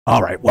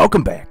All right,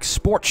 welcome back.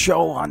 Sports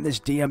show on this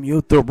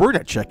DMU. We're going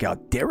to check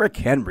out Derrick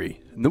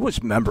Henry,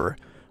 newest member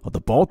of the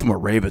Baltimore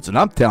Ravens. And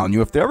I'm telling you,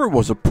 if there ever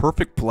was a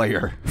perfect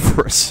player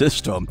for a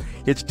system,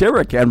 it's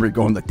Derrick Henry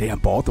going to the damn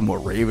Baltimore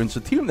Ravens,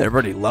 a team that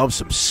already loves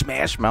some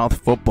smash-mouth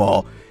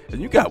football. And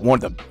you got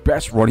one of the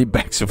best running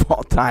backs of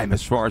all time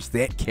as far as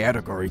that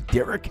category,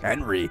 Derrick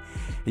Henry.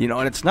 You know,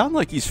 and it's not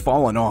like he's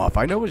fallen off.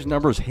 I know his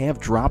numbers have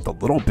dropped a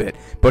little bit,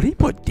 but he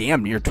put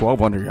damn near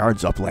 1,200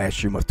 yards up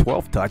last year with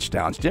 12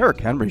 touchdowns.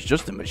 Derrick Henry's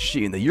just a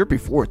machine. The year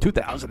before,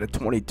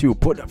 2022,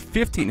 put up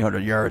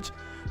 1,500 yards,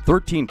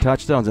 13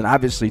 touchdowns, and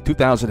obviously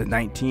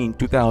 2019,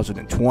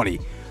 2020,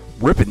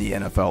 ripping the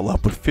NFL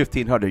up with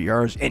 1,500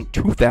 yards and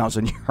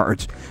 2,000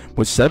 yards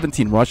with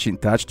 17 rushing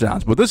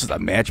touchdowns. But this is a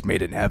match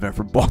made in heaven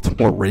for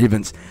Baltimore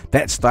Ravens.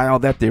 That style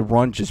that they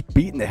run, just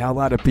beating the hell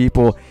out of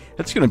people.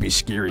 It's going to be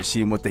scary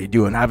seeing what they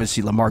do. And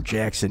obviously Lamar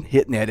Jackson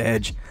hitting that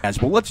edge.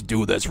 Well, let's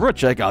do this. We're going to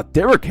check out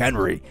Derrick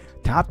Henry.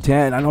 Top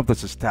 10. I don't know if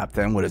this is top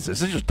 10. What is this?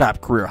 This is just top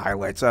career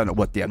highlights. I don't know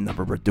what damn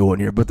number we're doing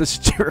here, but this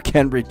is Derrick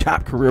Henry,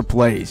 top career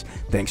plays.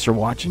 Thanks for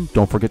watching.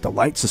 Don't forget to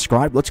like,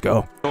 subscribe. Let's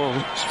go.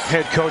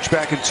 Head coach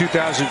back in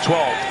 2012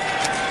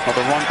 of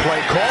the run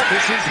play call.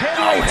 This is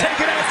Henry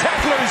taking out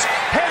tacklers.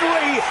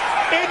 Henry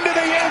into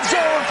the end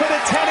zone for the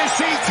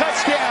Tennessee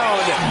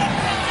touchdown.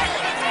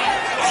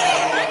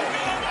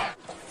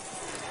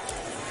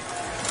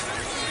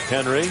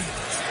 Henry.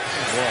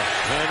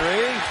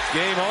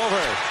 Game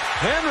over.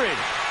 Henry.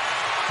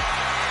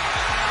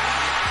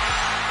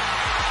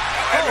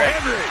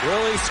 Henry.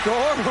 Will he score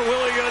or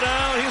will he go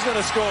down? He's going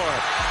to score.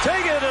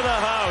 Take it to the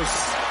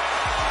house.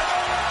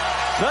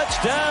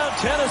 Touchdown,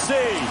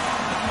 Tennessee.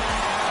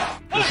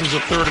 This is a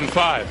 3rd and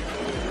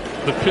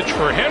 5. The pitch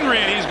for Henry,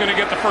 and he's going to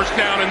get the first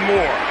down and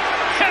more.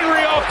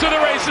 Henry off to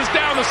the races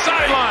down the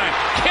sideline.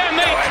 Can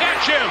they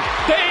catch him?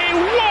 They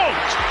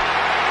won't.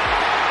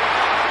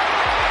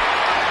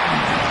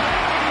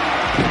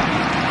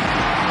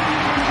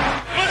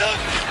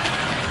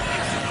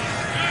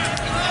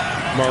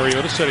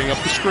 Mariota setting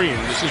up the screen.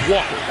 This is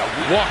Walker.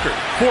 Walker,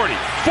 40,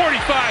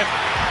 45.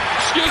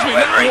 Excuse me,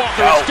 not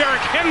Walker. It's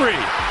Derrick Henry.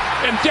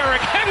 And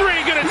Derrick Henry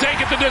going to take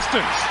it the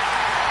distance.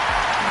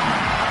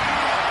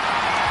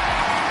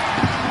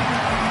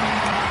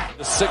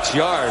 The 6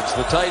 yards.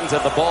 The Titans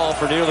had the ball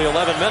for nearly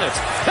 11 minutes.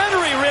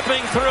 Henry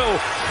ripping through.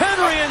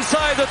 Henry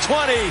inside the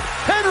 20.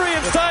 Henry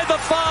inside the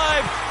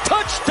 5.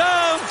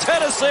 Touchdown,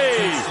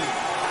 Tennessee.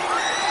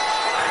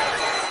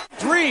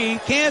 3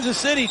 Kansas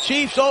City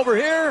Chiefs over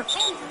here.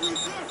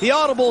 He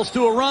audibles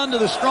to a run to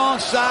the strong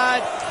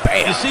side.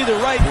 Bam. You see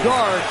the right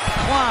guard,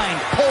 Klein,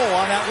 pull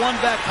on that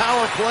one-back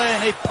power play,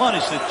 and they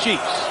punish the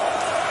Chiefs.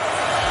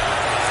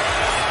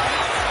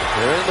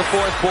 They're in the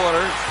 4th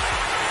quarter.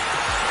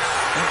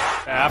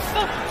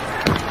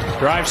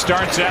 Drive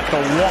starts at the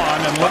 1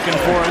 and looking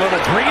for a little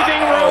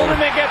breathing room,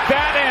 and they get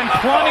that and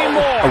plenty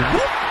more.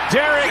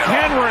 Derrick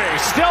Henry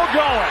still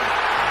going.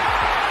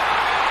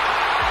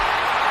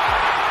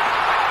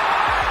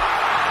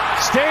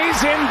 Stays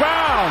in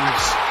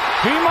bounds.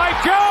 He might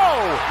go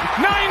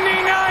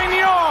 99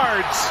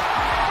 yards.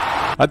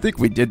 I think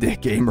we did that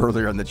game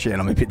earlier on the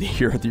channel, maybe the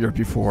year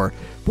before.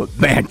 But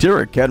man,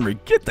 Derrick Henry,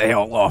 get the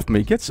hell off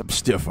me. Get some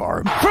stiff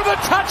arm. For the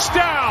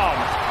touchdown.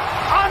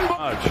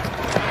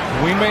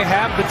 We may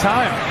have the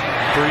time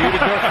for you to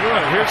go through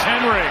it. Here's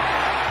Henry.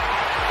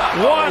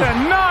 What a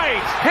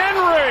night.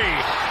 Henry.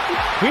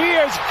 He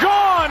is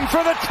gone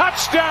for the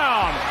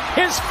touchdown.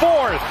 His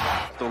 4th.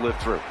 To live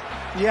through.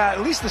 Yeah,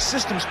 at least the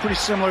system's pretty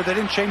similar. They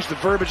didn't change the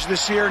verbiage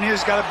this year, and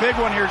he's got a big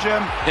one here,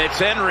 Jim. It's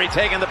Henry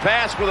taking the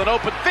pass with an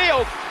open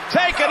field.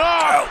 Take it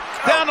off.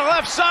 Down the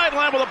left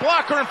sideline with a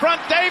blocker in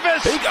front.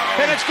 Davis.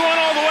 And it's going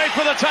all the way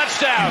for the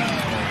touchdown.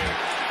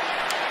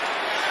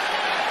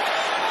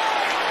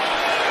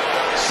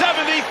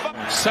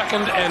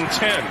 2nd and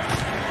 10.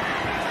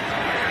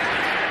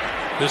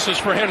 This is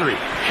for Henry.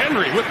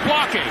 Henry with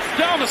blocking.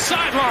 Down the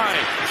sideline.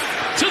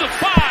 To the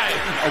 5.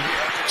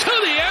 To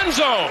the end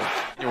zone.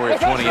 January of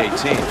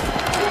 2018.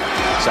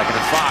 2nd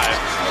and 5.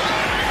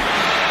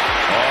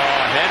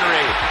 Oh,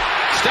 Henry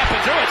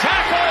stepping through a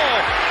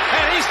tackle.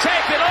 And he's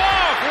taken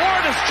off.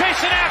 Ward is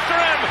chasing after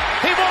him.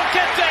 He won't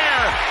get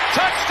there.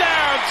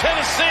 Touchdown,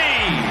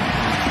 Tennessee.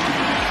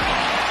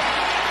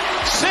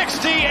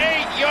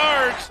 68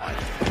 yards.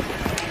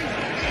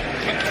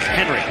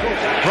 Henry,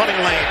 running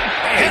lane.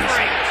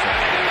 Henry.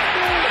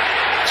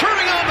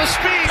 Turning on the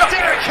speed.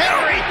 Derrick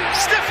Henry.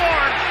 Stiff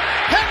arm.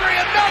 Henry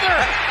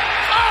another.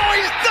 Oh,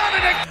 he's done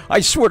it again. I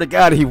swear to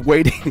God, he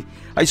waited.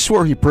 I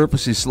swear he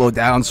purposely slowed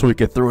down so he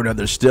could throw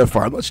another stiff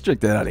arm. Let's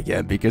check that out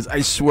again because I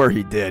swear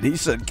he did. He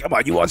said, come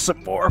on, you want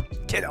some more?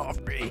 Get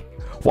off me.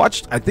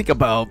 Watched, I think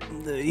about,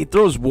 he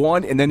throws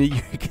one and then you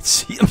can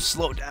see him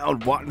slow down,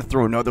 wanting to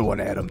throw another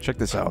one at him. Check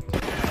this out.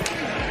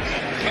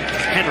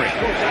 Henry,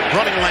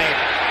 running lane.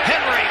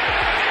 Henry.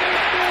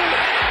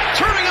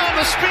 Turning on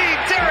the speed.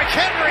 Derrick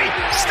Henry.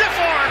 Stiff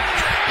arm.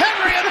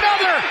 Henry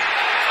another.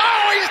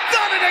 Oh, he's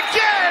done it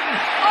again.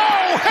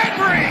 Oh,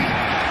 Henry.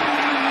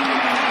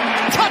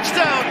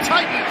 Touchdown,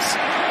 Titans.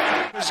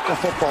 physical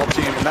football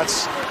team, and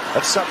that's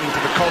something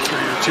to the culture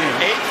of your team.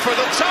 8 for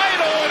the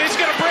title, and he's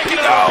going to break into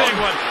a big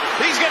one.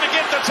 He's going to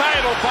get the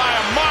title by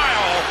a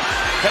mile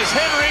as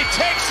Henry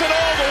takes it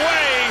all the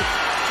way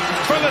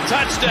for the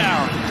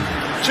touchdown.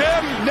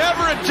 Jim,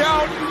 never a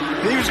doubt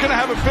he was going to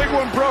have a big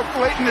one broke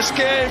late in this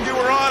game. You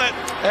were on it.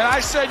 And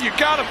I said, you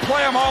got to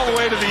play him all the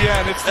way to the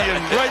end. It's the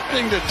right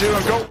thing to do.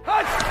 And go.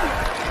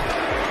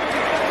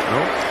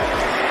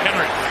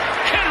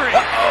 Henry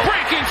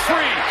breaking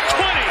free.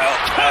 20,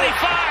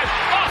 25,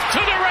 off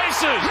to the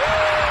races.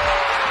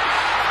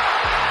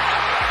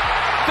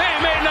 They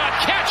may not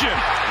catch him.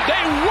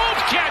 They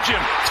won't catch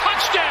him.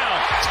 Touchdown,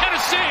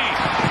 Tennessee.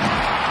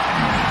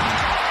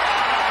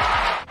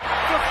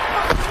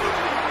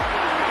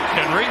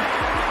 Henry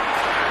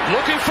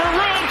looking for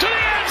room to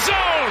the end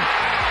zone.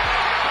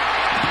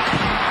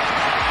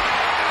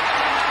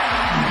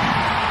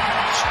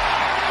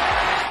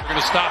 We're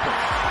going to stop him.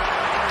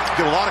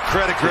 Give a lot of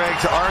credit, Greg,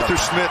 to Arthur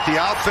Smith, the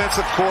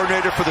offensive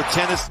coordinator for the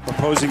Tennessee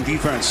opposing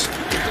defense.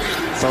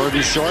 Third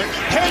is short.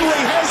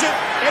 Henry has it,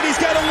 and he's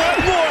got a lot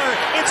more.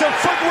 It's a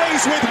foot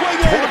race with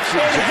Wingard,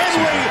 and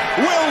Henry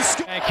will.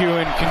 Thank you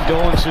and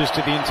condolences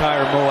to the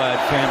entire Moad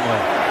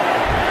family.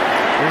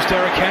 Here's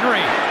Derrick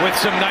Henry with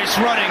some nice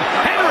running.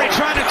 Henry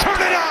trying to turn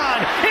it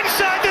on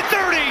inside the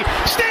 30,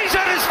 stays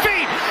on his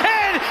feet,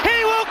 and he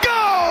will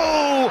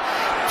go!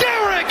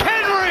 Derrick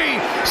Henry,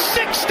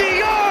 60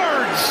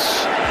 yards!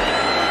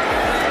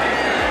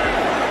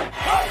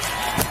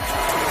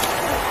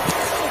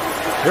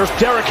 Here's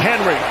Derrick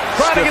Henry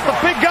trying to get the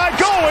big guy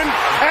going,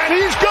 and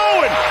he's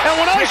going. And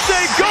when I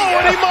say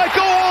going, he might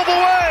go all the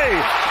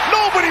way.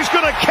 Nobody's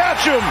going to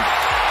catch him.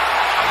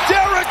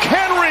 Derrick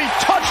Henry,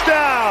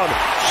 touchdown.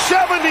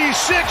 76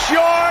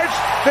 yards.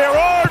 There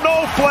are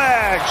no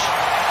flags.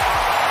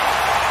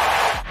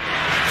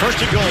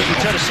 First and goal for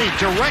Tennessee.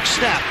 Direct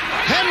snap.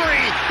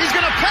 Henry, he's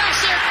going to pass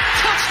it.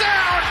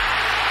 Touchdown.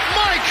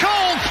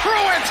 Michael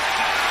Pruitt.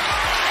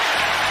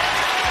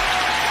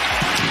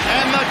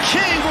 And the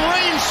King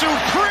reigns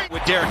supreme.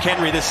 With Derrick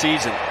Henry this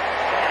season.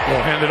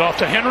 We'll hand it off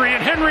to Henry,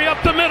 and Henry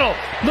up the middle.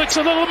 Looks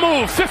a little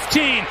move.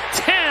 15,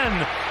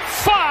 10,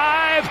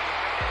 5.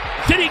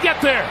 Did he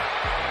get there?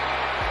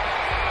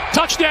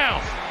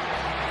 Touchdown.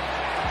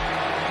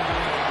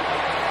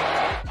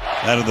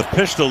 Out of the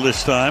pistol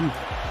this time.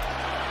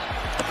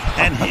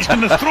 And he's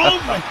going to throw.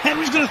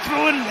 Henry's going to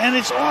throw it, and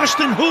it's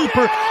Austin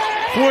Hooper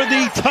for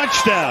the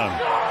touchdown.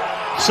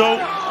 So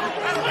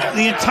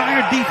the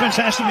entire defense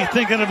has to be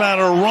thinking about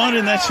a run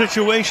in that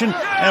situation,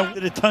 and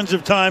did it tons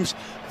of times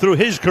through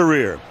his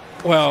career.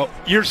 Well,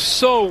 you're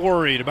so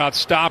worried about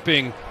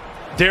stopping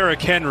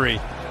Derrick Henry.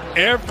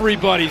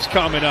 Everybody's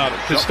coming up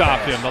to stop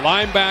him. The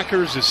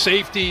linebackers, the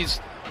safeties.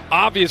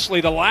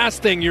 Obviously, the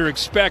last thing you're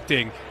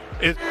expecting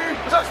is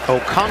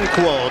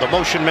Okonkwo, the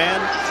motion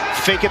man.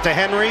 Fake it to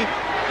Henry.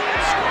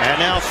 And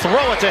now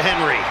throw it to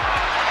Henry.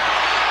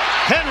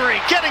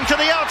 Henry getting to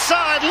the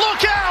outside.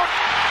 Look out!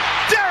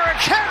 Derrick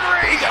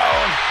Henry!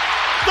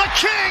 The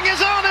King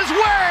is on his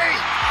way!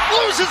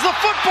 Loses the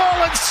football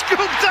and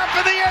scooped up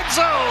in the end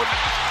zone!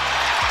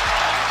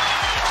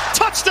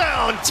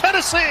 Touchdown,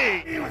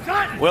 Tennessee!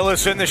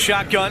 Willis in the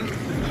shotgun.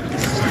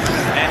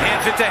 And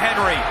hands it to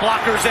Henry.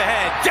 Blockers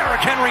ahead.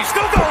 Derrick Henry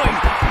still going.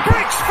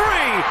 Breaks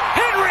free.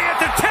 Henry at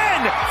the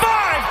 10.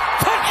 5.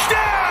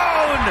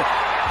 Touchdown!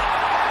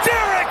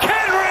 Derrick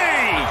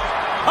Henry!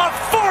 A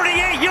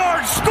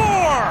 48-yard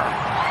score!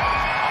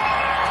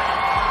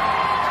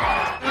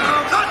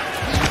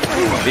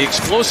 The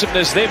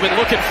explosiveness they've been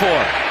looking for.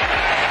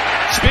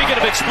 Speaking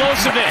of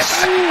explosiveness,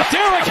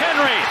 Derrick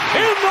Henry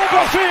in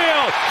the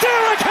field.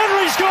 Derrick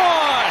Henry's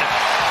gone.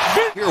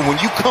 Here, when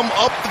you come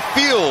up the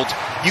field,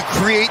 you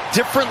create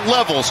different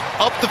levels.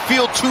 Up the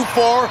field too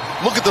far,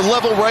 look at the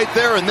level right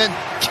there, and then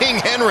King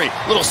Henry,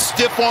 little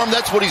stiff arm,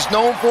 that's what he's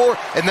known for,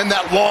 and then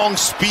that long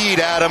speed,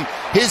 Adam,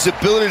 his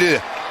ability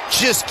to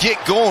just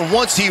get going.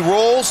 Once he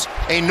rolls,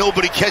 ain't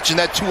nobody catching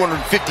that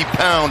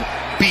 250-pound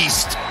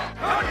beast.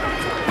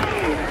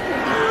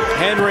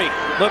 Henry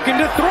looking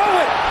to throw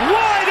it.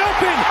 Wide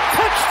open.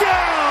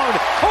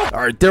 Touchdown. All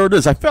right, there it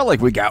is. I felt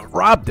like we got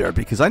robbed there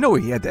because I know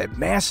he had that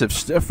massive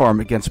stiff arm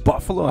against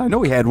Buffalo. I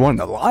know he had one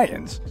of the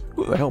Lions.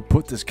 Who the hell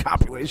put this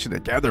compilation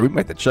together? We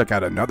might have to check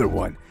out another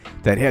one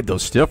that had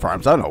those stiff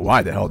arms. I don't know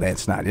why the hell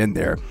that's not in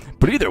there.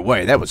 But either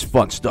way, that was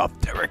fun stuff.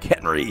 Derrick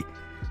Henry.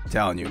 I'm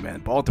telling you,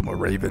 man, Baltimore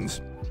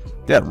Ravens,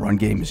 that run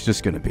game is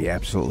just going to be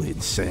absolutely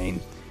insane.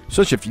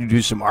 Especially if you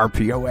do some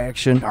RPO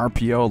action.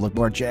 RPO,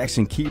 Lamar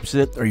Jackson keeps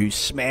it, or you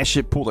smash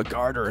it, pull a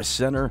guard or a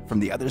center from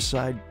the other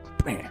side.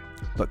 Man.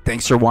 But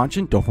thanks for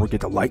watching. Don't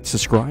forget to like,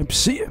 subscribe.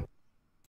 See ya.